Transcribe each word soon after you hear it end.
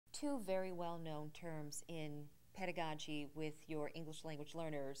two very well-known terms in pedagogy with your English language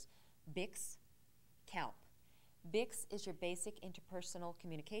learners: BICS, CALP. BICS is your basic interpersonal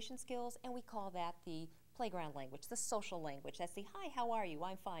communication skills, and we call that the playground language, the social language. That's the "Hi, how are you?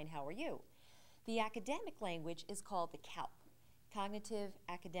 I'm fine, how are you?" The academic language is called the CALP, Cognitive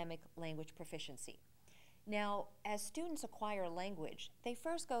Academic Language Proficiency. Now, as students acquire a language, they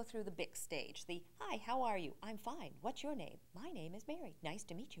first go through the BICS stage, the "Hi, how are you? I'm fine. What's your name?" "My name is Mary." "Nice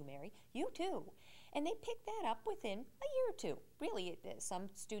to meet you, Mary." "You too." And they pick that up within a year or two. Really, some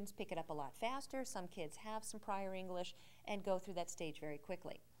students pick it up a lot faster. Some kids have some prior English and go through that stage very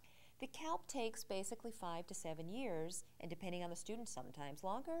quickly. The CALP takes basically 5 to 7 years, and depending on the student, sometimes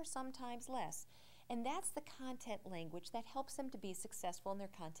longer, sometimes less. And that's the content language that helps them to be successful in their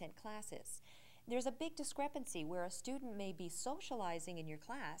content classes. There's a big discrepancy where a student may be socializing in your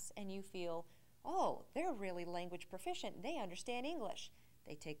class and you feel, oh, they're really language proficient, they understand English.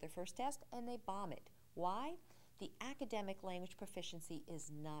 They take their first test and they bomb it. Why? The academic language proficiency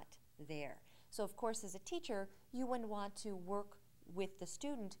is not there. So of course, as a teacher, you would want to work with the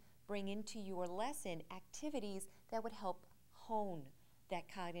student, bring into your lesson activities that would help hone that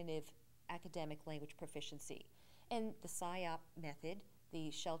cognitive academic language proficiency. And the SIOP method, the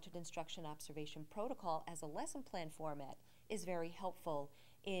Sheltered Instruction Observation Protocol, as a lesson plan format, is very helpful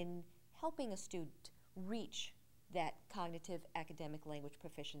in helping a student reach that cognitive academic language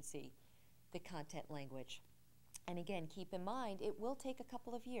proficiency, the content language. And again, keep in mind, it will take a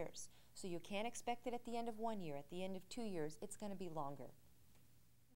couple of years. So you can't expect it at the end of 1 year, at the end of 2 years. It's going to be longer.